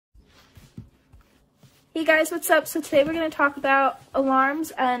Hey guys, what's up? So today we're going to talk about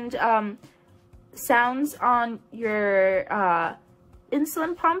alarms and sounds on your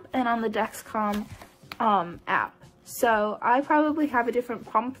insulin pump and on the Dexcom app. So I probably have a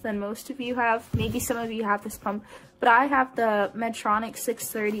different pump than most of you have. Maybe some of you have this pump, but I have the Medtronic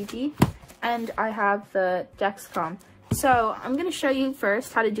 630G and I have the Dexcom. So I'm going to show you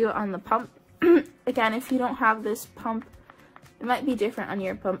first how to do it on the pump. Again, if you don't have this pump, it might be different on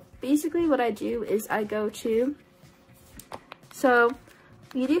your pump. Basically what I do is I go to, so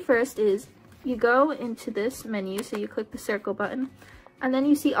what you do first is you go into this menu, so you click the circle button, and then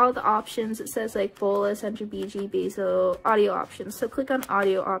you see all the options. It says like bolus, enter BG, basal, audio options. So click on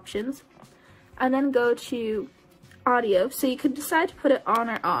audio options, and then go to audio. So you could decide to put it on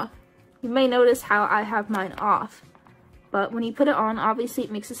or off. You may notice how I have mine off, but when you put it on, obviously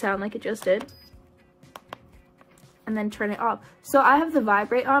it makes it sound like it just did. And then turn it off. So I have the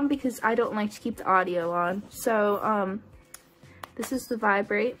vibrate on because I don't like to keep the audio on. So this is the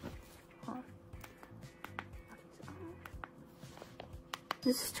vibrate.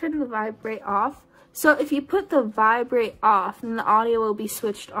 Just turn the vibrate off. So if you put the vibrate off, then the audio will be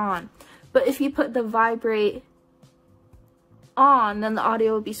switched on. But if you put the vibrate on, then the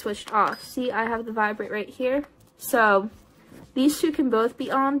audio will be switched off. See, I have the vibrate right here. So these two can both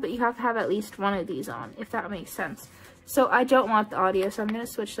be on, but you have to have at least one of these on, if that makes sense. So I don't want the audio, so I'm going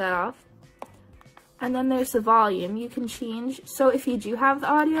to switch that off. And then there's the volume. You can change. So if you do have the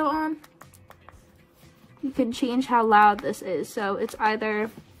audio on, you can change how loud this is. So it's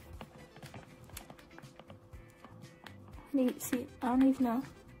either, see, I don't even know.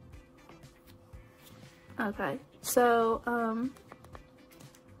 Okay, so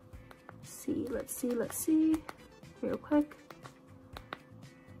let's see real quick.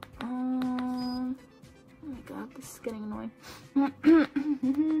 Oh my god, this is getting annoying.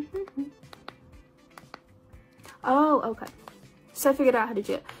 Oh, okay. So I figured out how to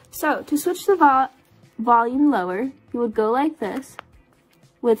do it. So to switch the volume lower, you would go like this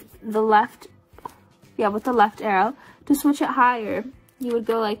with the left, with the left arrow. To switch it higher, you would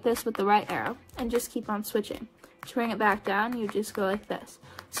go like this with the right arrow and just keep on switching. To bring it back down, you just go like this.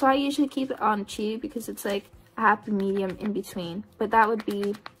 So I usually keep it on 2 because it's like a happy medium in between, but that would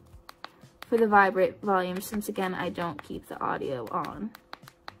be for the vibrate volume, since again I don't keep the audio on.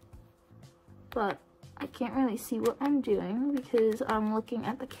 But I can't really see what I'm doing because I'm looking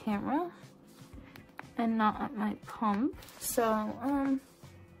at the camera and not at my pump. So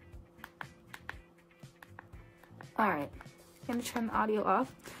alright, I'm gonna turn the audio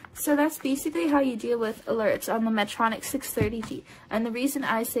off. So that's basically how you deal with alerts on the Medtronic 630G. And the reason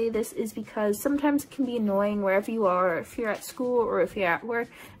I say this is because sometimes it can be annoying wherever you are, if you're at school or if you're at work,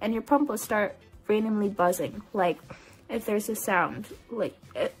 and your pump will start randomly buzzing. Like if there's a sound, like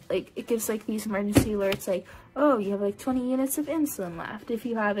it gives like these emergency alerts, like, oh, you have like 20 units of insulin left if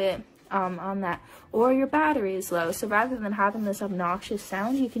you have it on that, or your battery is low. So rather than having this obnoxious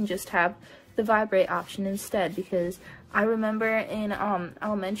sound, you can just have the vibrate option instead. Because I remember in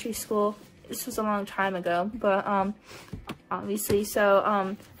elementary school, this was a long time ago, but obviously,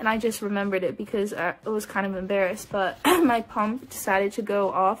 so and I just remembered it because I was kind of embarrassed, but my pump decided to go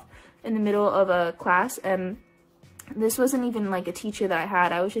off in the middle of a class, and this wasn't even like a teacher that I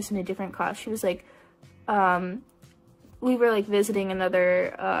had. I was just in a different class. She was like, we were like visiting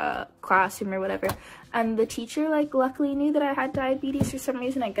another classroom or whatever, and the teacher like luckily knew that I had diabetes for some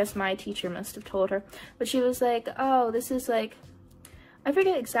reason. I guess my teacher must have told her, but she was like, oh, this is like, I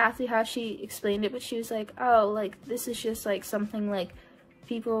forget exactly how she explained it, but she was like, oh, like this is just like something like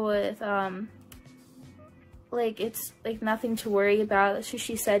people with like it's like nothing to worry about. So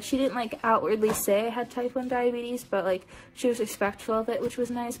she said, she didn't like outwardly say I had type 1 diabetes, but like she was respectful of it, which was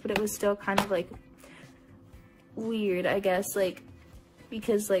nice, but it was still kind of like weird, I guess, like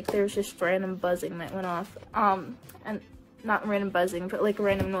because like there was just random buzzing that went off, and not random buzzing, but like a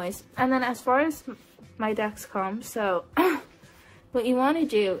random noise. And then as far as my Dexcom, so what you want to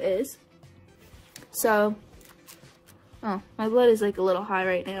do is, so oh, my blood is like a little high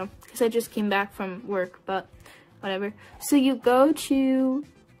right now because I just came back from work, but whatever. So you go to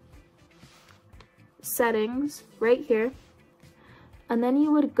settings right here, and then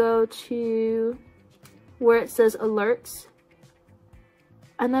you would go to where it says alerts,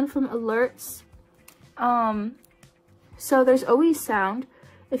 and then from alerts, so there's always sound.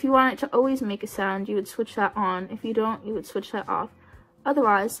 If you want it to always make a sound, you would switch that on. If you don't, you would switch that off.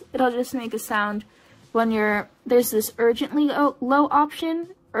 Otherwise, it'll just make a sound when there's this urgently low option,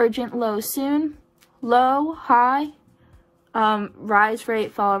 urgent low soon, low, high, rise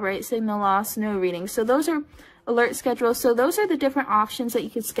rate, fall rate, signal loss, no reading. So those are alert schedule. So those are the different options that you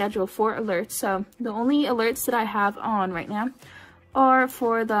can schedule for alerts. So the only alerts that I have on right now are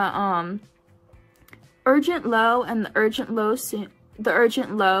for the urgent low and the urgent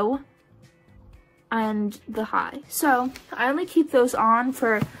low and the high. So I only keep those on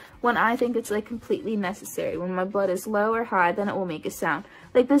for when I think it's like completely necessary. When my blood is low or high, then it will make a sound.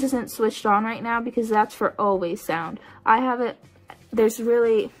 Like this isn't switched on right now because that's for always sound. I have it,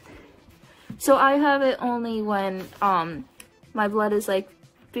 so I have it only when my blood is like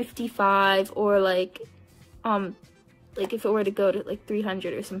 55 or like if it were to go to like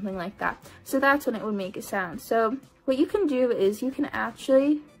 300 or something like that. So that's when it would make a sound. So what you can do is you can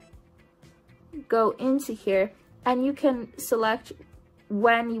actually go into here and you can select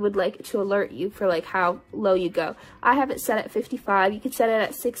when you would like it to alert you for like how low you go. I have it set at 55. You could set it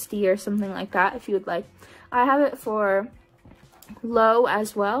at 60 or something like that if you would like. I have it for low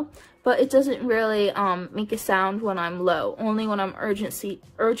as well, but it doesn't really make a sound when I'm low, only when I'm urgently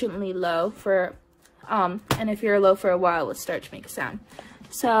low for and if you're low for a while it'll start to make a sound.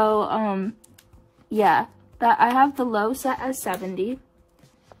 So yeah, that I have the low set as 70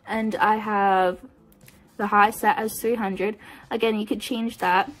 and I have the high set as 300. Again, you could change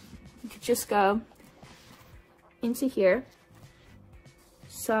that. You could just go into here.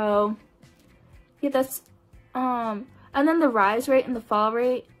 So yeah, that's and then the rise rate and the fall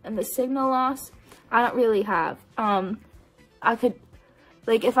rate and the signal loss, I don't really have. I could,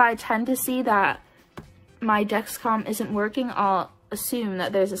 like, if I tend to see that my Dexcom isn't working, I'll assume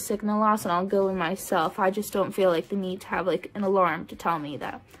that there's a signal loss and I'll go in myself. I just don't feel like the need to have like an alarm to tell me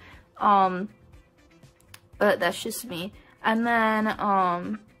that. But that's just me. And then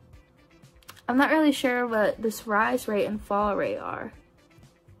I'm not really sure what this rise rate and fall rate are.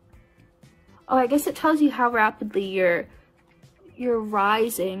 Oh, I guess it tells you how rapidly you're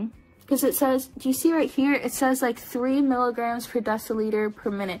rising, because it says, do you see right here, it says like 3 milligrams per deciliter per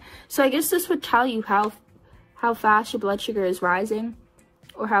minute. So I guess this would tell you how fast your blood sugar is rising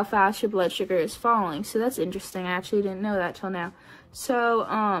or how fast your blood sugar is falling. So that's interesting. I actually didn't know that till now. So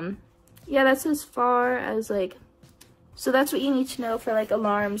yeah, that's as far as like, so that's what you need to know for like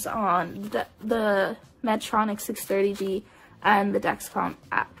alarms on the Medtronic 630G and the Dexcom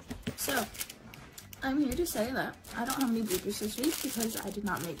app. So I'm here to say that I don't have any bloopers this week because I did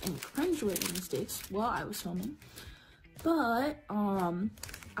not make any cringe-worthy mistakes while I was filming. But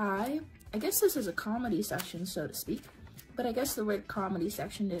I guess this is a comedy section, so to speak. But I guess the word comedy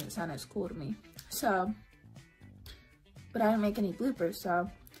section didn't sound as cool to me. So, but I didn't make any bloopers, so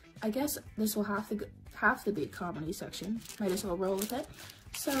I guess this will have to be a comedy section. Might as well roll with it.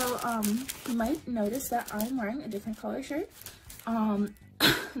 So, you might notice that I'm wearing a different color shirt. And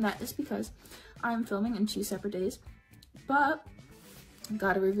that is because I'm filming in 2 separate days. But I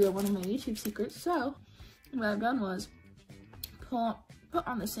gotta reveal one of my YouTube secrets. So, what I've done was put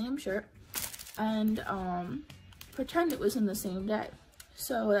on the same shirt and pretend it was in the same day.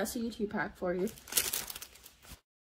 So that's a YouTube hack for you.